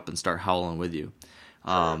pick up and start howling with you.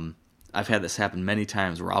 I've had this happen many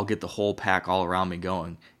times where I'll get the whole pack all around me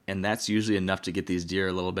going, and that's usually enough to get these deer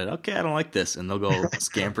a little bit, okay, I don't like this, and they'll go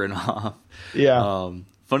scampering off. Yeah.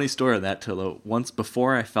 Funny story on that, too. Once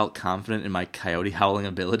before I felt confident in my coyote howling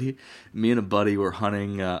ability, me and a buddy were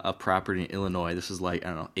hunting a property in Illinois. This was like,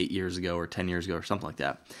 8 years ago or 10 years ago or something like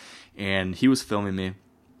that. And he was filming me.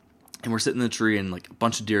 And we're sitting in the tree, and like a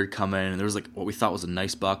bunch of deer come in, and there was like what we thought was a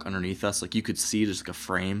nice buck underneath us. Like you could see just like a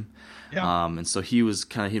frame. Yeah. And so he'd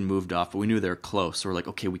moved off, but we knew they were close. So we're like,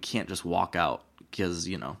 okay, we can't just walk out because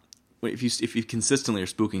if you consistently are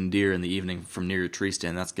spooking deer in the evening from near your tree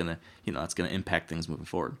stand, that's gonna impact things moving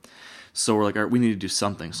forward. So we're like, all right, we need to do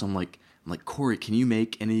something. So I'm like, Corey, can you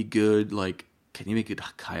make a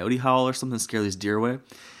coyote howl or something to scare these deer away?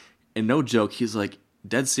 And no joke, he's like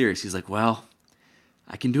dead serious. He's like, well,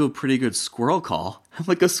 I can do a pretty good squirrel call. I'm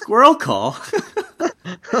like, a squirrel call?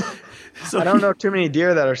 So I don't know too many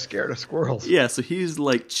deer that are scared of squirrels. Yeah, so he's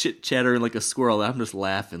like chit-chattering like a squirrel. I'm just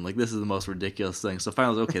laughing. Like, this is the most ridiculous thing. So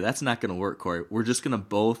finally, I was okay, that's not going to work, Corey. We're just going to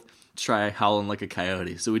both try howling like a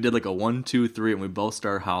coyote. So we did like a 1, 2, 3, and we both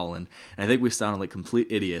started howling. And I think we sounded like complete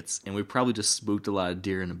idiots, and we probably just spooked a lot of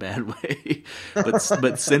deer in a bad way.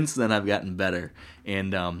 But since then, I've gotten better.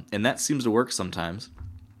 And that seems to work sometimes.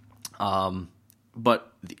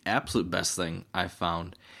 But the absolute best thing I've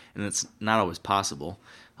found, and it's not always possible,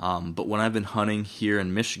 but when I've been hunting here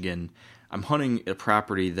in Michigan, I'm hunting a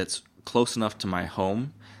property that's close enough to my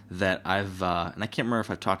home that and I can't remember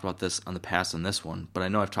if I've talked about this on the past on this one, but I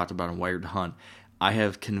know I've talked about it on Wired to Hunt. I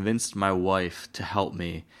have convinced my wife to help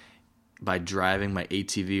me by driving my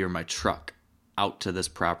ATV or my truck out to this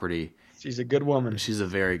property. She's a good woman. She's a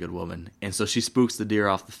very good woman. And so she spooks the deer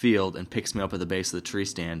off the field and picks me up at the base of the tree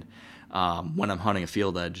stand when I'm hunting a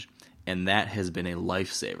field edge. And that has been a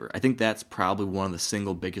lifesaver. I think that's probably one of the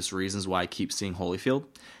single biggest reasons why I keep seeing Holyfield,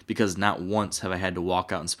 because not once have I had to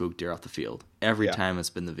walk out and spook deer off the field. Every time it's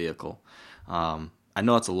been the vehicle. I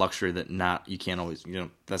know that's a luxury that you can't always,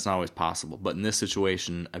 that's not always possible. But in this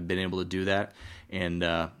situation, I've been able to do that, and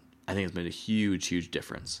I think it's made a huge, huge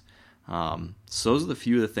difference. So those are the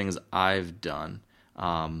few of the things I've done.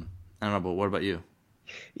 I don't know, but what about you?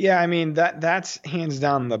 Yeah, I mean that's hands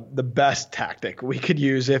down the best tactic we could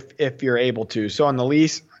use if you're able to. So on the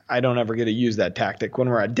lease, I don't ever get to use that tactic. When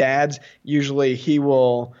we're at Dad's, usually he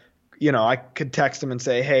will, I could text him and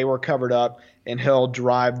say, hey, we're covered up, and he'll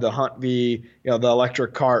drive the Humvee, the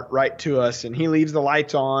electric cart right to us, and he leaves the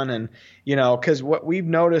lights on, and because what we've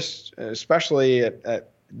noticed, especially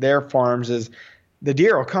at their farms is the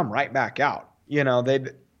deer will come right back out. You know,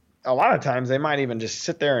 a lot of times they might even just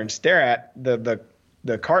sit there and stare at the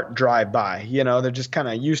cart drive by. You know, they're just kind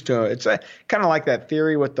of used to it. It's kind of like that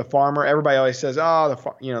theory with the farmer. Everybody always says, oh,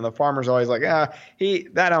 the farmer's always like,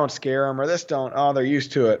 that don't scare them, or this don't. Oh, they're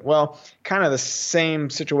used to it. Well, kind of the same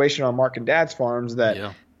situation on Mark and Dad's farms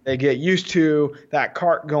that they get used to that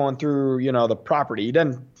cart going through, you know, the property. He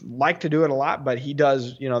doesn't like to do it a lot, but he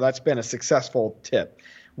does. You know, that's been a successful tip.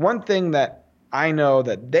 One thing that I know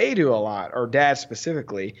that they do a lot, or Dad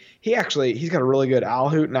specifically, he's got a really good owl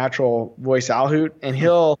hoot, natural voice owl hoot, and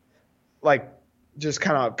he'll like just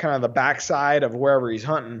kind of the backside of wherever he's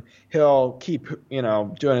hunting, he'll keep, you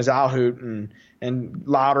know, doing his owl hoot and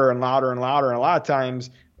louder and louder and louder. And a lot of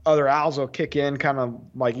times other owls will kick in, kind of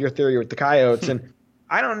like your theory with the coyotes. And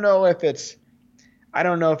I don't know if it's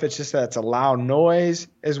just that it's a loud noise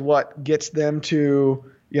is what gets them to,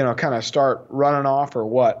 you know, kind of start running off or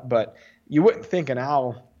what, but you wouldn't think an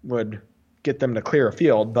owl would get them to clear a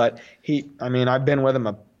field, but I've been with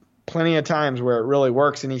him plenty of times where it really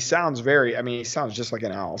works, and he sounds just like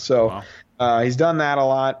an owl. So he's done that a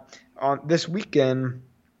lot. On this weekend,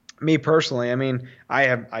 me personally,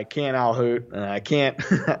 I can't owl hoot, and I can't,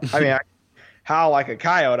 I howl like a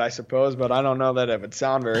coyote, I suppose, but I don't know that it would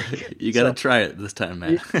sound very good. You got to try it this time,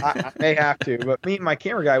 man. I may have to. But me and my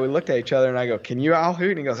camera guy, we looked at each other, and I go, can you owl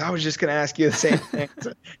hoot? And he goes, I was just going to ask you the same thing.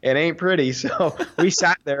 It ain't pretty. So we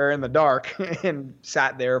sat there in the dark and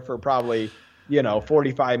sat there for probably,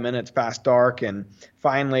 45 minutes past dark. And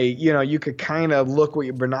finally, you could kind of look with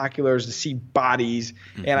your binoculars to see bodies.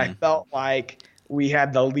 Mm-hmm. And I felt like we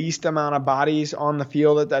had the least amount of bodies on the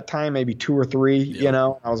field at that time, maybe 2 or 3,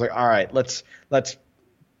 I was like, all right, let's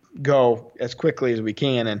go as quickly as we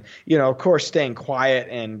can. And, of course, staying quiet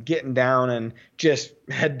and getting down and just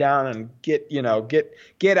head down and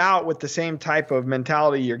get out with the same type of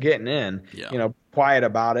mentality you're getting in, quiet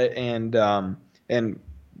about it. And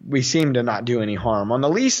we seem to not do any harm. On the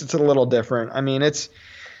lease, it's a little different. It's,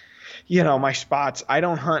 my spots, I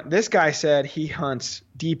don't hunt. This guy said he hunts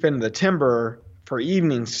deep into the timber for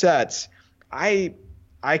evening sets. I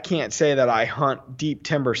can't say that I hunt deep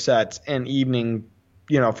timber sets and evening,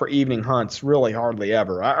 for evening hunts really hardly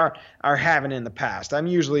ever. I haven't in the past. I'm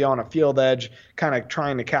usually on a field edge kind of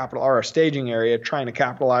trying to or a staging area trying to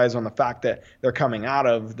capitalize on the fact that they're coming out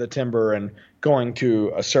of the timber and going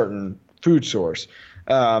to a certain food source.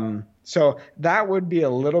 So that would be a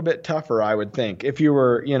little bit tougher, I would think. If you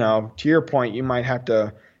were, to your point, you might have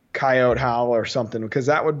to coyote howl or something, because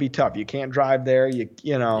that would be tough. You can't drive there. If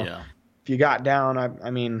you got down,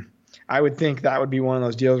 I would think that would be one of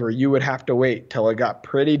those deals where you would have to wait till it got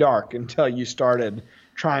pretty dark until you started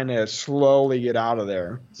trying to slowly get out of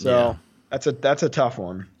there. So that's a tough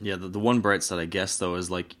one. Yeah. The one bright side, I guess, though,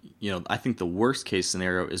 is like, I think the worst case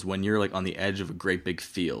scenario is when you're like on the edge of a great big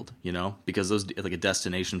field, because those, like a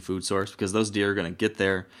destination food source, because those deer are going to get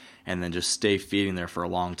there and then just stay feeding there for a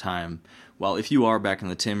long time. Well, if you are back in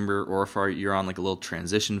the timber, or if you're on like a little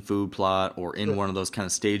transition food plot or in one of those kind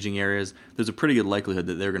of staging areas, there's a pretty good likelihood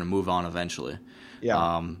that they're going to move on eventually.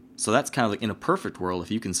 Yeah. So that's kind of like in a perfect world,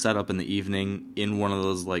 if you can set up in the evening in one of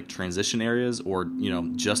those like transition areas, or,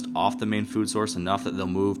 just off the main food source enough that they'll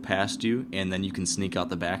move past you, and then you can sneak out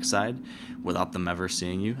the backside without them ever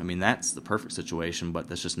seeing you. That's the perfect situation, but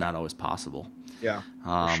that's just not always possible. Yeah.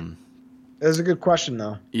 That's a good question,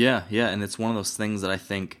 though. Yeah. And it's one of those things that I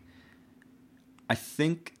think,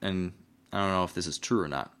 and I don't know if this is true or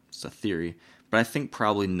not, it's a theory, but I think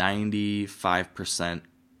probably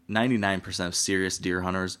 99% of serious deer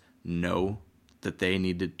hunters know that they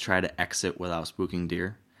need to try to exit without spooking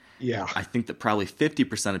deer. Yeah. I think that probably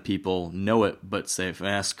 50% of people know it, but say,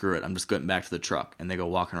 screw it, I'm just going back to the truck. And they go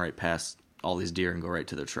walking right past all these deer and go right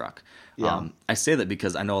to their truck. Yeah. I say that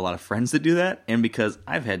because I know a lot of friends that do that, and because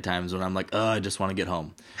I've had times when I'm like, I just want to get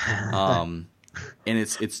home. And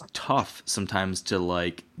it's tough sometimes to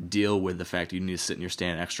like deal with the fact you need to sit in your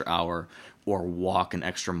stand an extra hour or walk an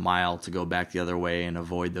extra mile to go back the other way and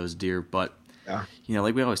avoid those deer. But,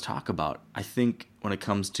 like we always talk about, I think when it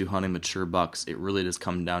comes to hunting mature bucks, it really does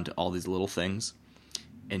come down to all these little things,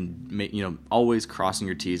 and, always crossing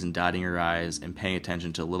your T's and dotting your I's and paying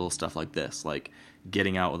attention to little stuff like this, like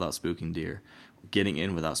getting out without spooking deer, getting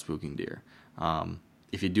in without spooking deer.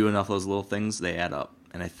 If you do enough of those little things, they add up.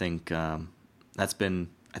 And I think that's been,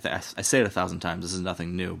 I say it 1,000 times, this is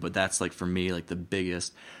nothing new, but that's like for me, like the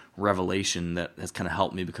biggest revelation that has kind of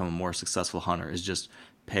helped me become a more successful hunter, is just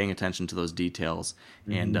paying attention to those details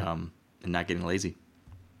and not getting lazy.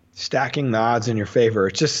 stacking the odds in your favor.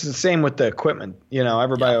 It's just the same with the equipment.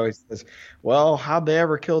 Everybody always says, well, how'd they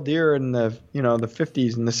ever kill deer in the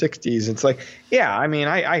 50s and the 60s? It's like, yeah, I mean,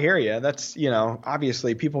 I hear you. That's,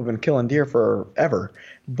 obviously people have been killing deer forever.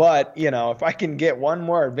 But, if I can get one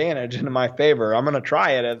more advantage into my favor, I'm going to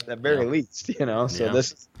try it at the very least, So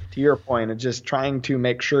this, to your point, it's just trying to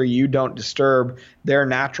make sure you don't disturb their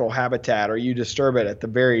natural habitat, or you disturb it at the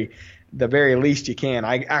very least you can.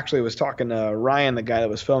 I actually was talking to Ryan, the guy that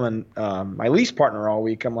was filming my lease partner all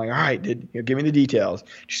week. I'm like, all right, give me the details.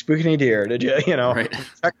 Did you spook any deer? Did you,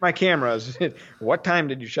 check my cameras? What time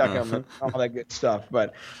did you check them? And all that good stuff.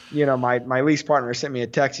 But, my lease partner sent me a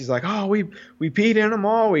text. He's like, oh, we peed in them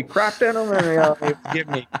all. We crapped in them. And he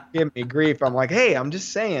was give me grief. I'm like, hey, I'm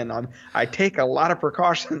just saying, I take a lot of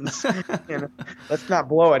precautions. Let's not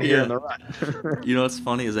blow it here in the rut. What's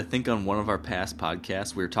funny is I think on one of our past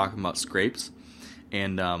podcasts, we were talking about scrapes,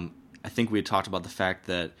 and I think we had talked about the fact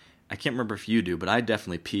that I can't remember if you do, but I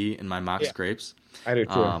definitely pee in my mock scrapes. I do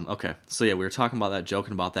too. Okay, so we were talking about that,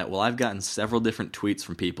 joking about that. Well, I've gotten several different tweets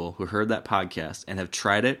from people who heard that podcast and have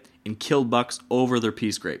tried it and killed bucks over their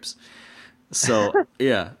pea scrapes. So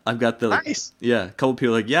I've got the nice. A couple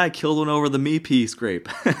people like, I killed one over the me pea scrape.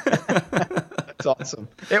 That's awesome.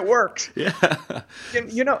 It works. Yeah.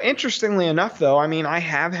 Interestingly enough, though, I mean, I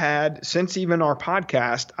have had, since even our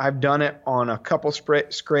podcast, I've done it on a couple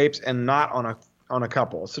scrapes and not on a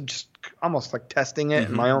couple. So just almost like testing it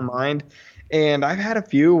in my own mind. And I've had a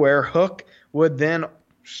few where Hook would then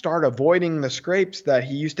start avoiding the scrapes that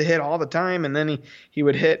he used to hit all the time. And then he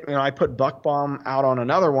would hit, I put buck bomb out on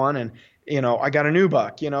another one, and I got a new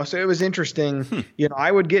buck, so it was interesting. I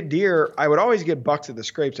would get deer. I would always get bucks at the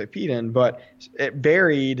scrapes I peed in, but it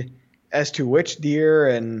varied as to which deer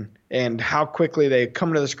and how quickly they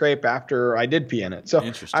come to the scrape after I did pee in it. So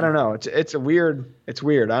I don't know. It's weird. I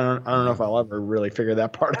don't know if I'll ever really figure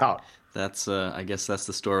that part out. That's I guess that's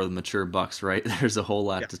the story of the mature bucks, right? There's a whole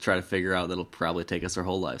lot to try to figure out that'll probably take us our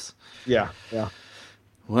whole lives. Yeah.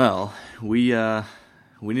 Well, we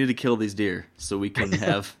need to kill these deer so we can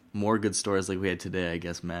have more good stories like we had today, I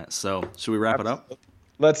guess, Matt. So should we wrap it up?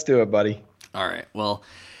 Let's do it, buddy. All right. Well,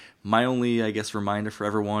 my only, I guess, reminder for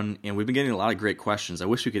everyone, and we've been getting a lot of great questions. I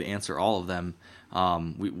wish we could answer all of them.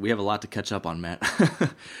 We have a lot to catch up on, Matt.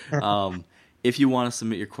 If you want to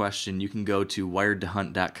submit your question, you can go to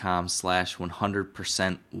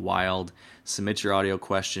wiredtohunt.com/100%wild. Submit your audio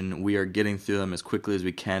question. We are getting through them as quickly as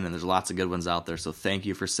we can, and there's lots of good ones out there. So thank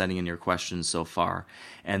you for sending in your questions so far.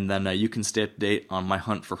 And then you can stay up to date on my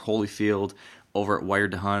hunt for Holyfield over at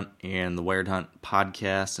Wired to Hunt and the Wired Hunt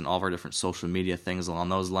podcast and all of our different social media things along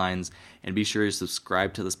those lines. And be sure to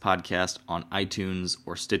subscribe to this podcast on iTunes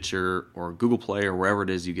or Stitcher or Google Play or wherever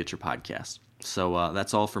it is you get your podcast. So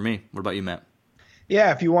that's all for me. What about you, Matt?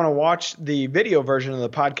 Yeah, if you want to watch the video version of the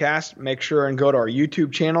podcast, make sure and go to our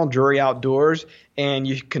YouTube channel, Drury Outdoors, and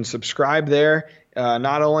you can subscribe there.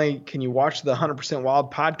 Not only can you watch the 100%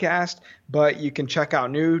 Wild podcast, but you can check out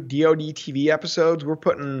new DoD TV episodes. We're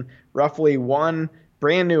putting roughly one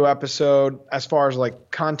brand new episode as far as like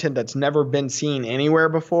content that's never been seen anywhere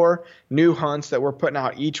before, new hunts that we're putting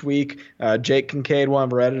out each week. Jake Kincaid, one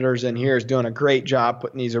of our editors in here, is doing a great job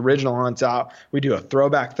putting these original hunts out. We do a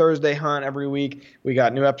Throwback Thursday hunt every week. We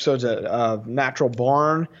got new episodes of Natural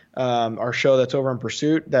Barn, our show that's over in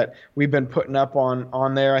Pursuit, that we've been putting up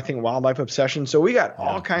on there, I think Wildlife Obsession. So we got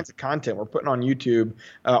all kinds of content we're putting on YouTube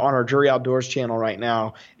on our Drury Outdoors channel right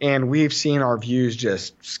now, and we've seen our views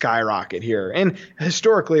just skyrocket here. And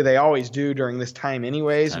historically, they always do during this time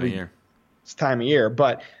anyways. It's time of year.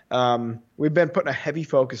 But we've been putting a heavy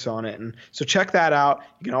focus on it. And so check that out.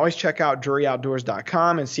 You can always check out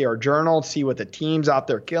DruryOutdoors.com and see our journal, see what the team's out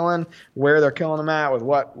there killing, where they're killing them at, with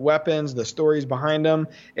what weapons, the stories behind them.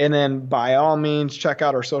 And then by all means, check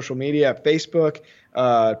out our social media at Facebook,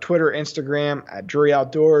 Twitter, Instagram at Drury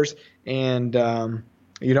Outdoors. And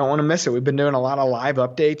you don't want to miss it. We've been doing a lot of live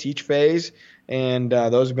updates each phase, and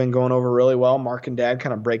those have been going over really well. Mark and Dad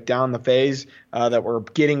kind of break down the phase that we're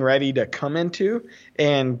getting ready to come into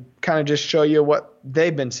and kind of just show you what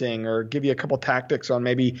they've been seeing or give you a couple tactics on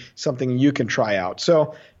maybe something you can try out.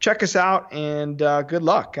 So check us out, and good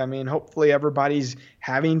luck. I mean, hopefully everybody's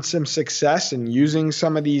having some success and using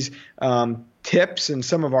some of these tips and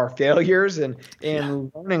some of our failures and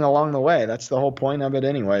learning along the way. That's the whole point of it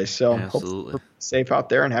anyway. So hopefully we're safe out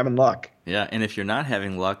there and having luck. Yeah, and if you're not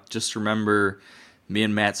having luck, just remember me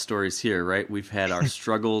and Matt's stories here, right? We've had our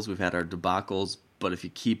struggles, we've had our debacles, but if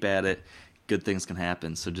you keep at it, good things can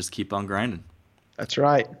happen. So just keep on grinding. That's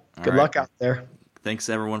right. Good luck out there. Thanks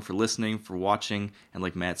everyone for listening, for watching, and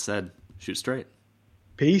like Matt said, shoot straight.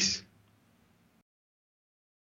 Peace.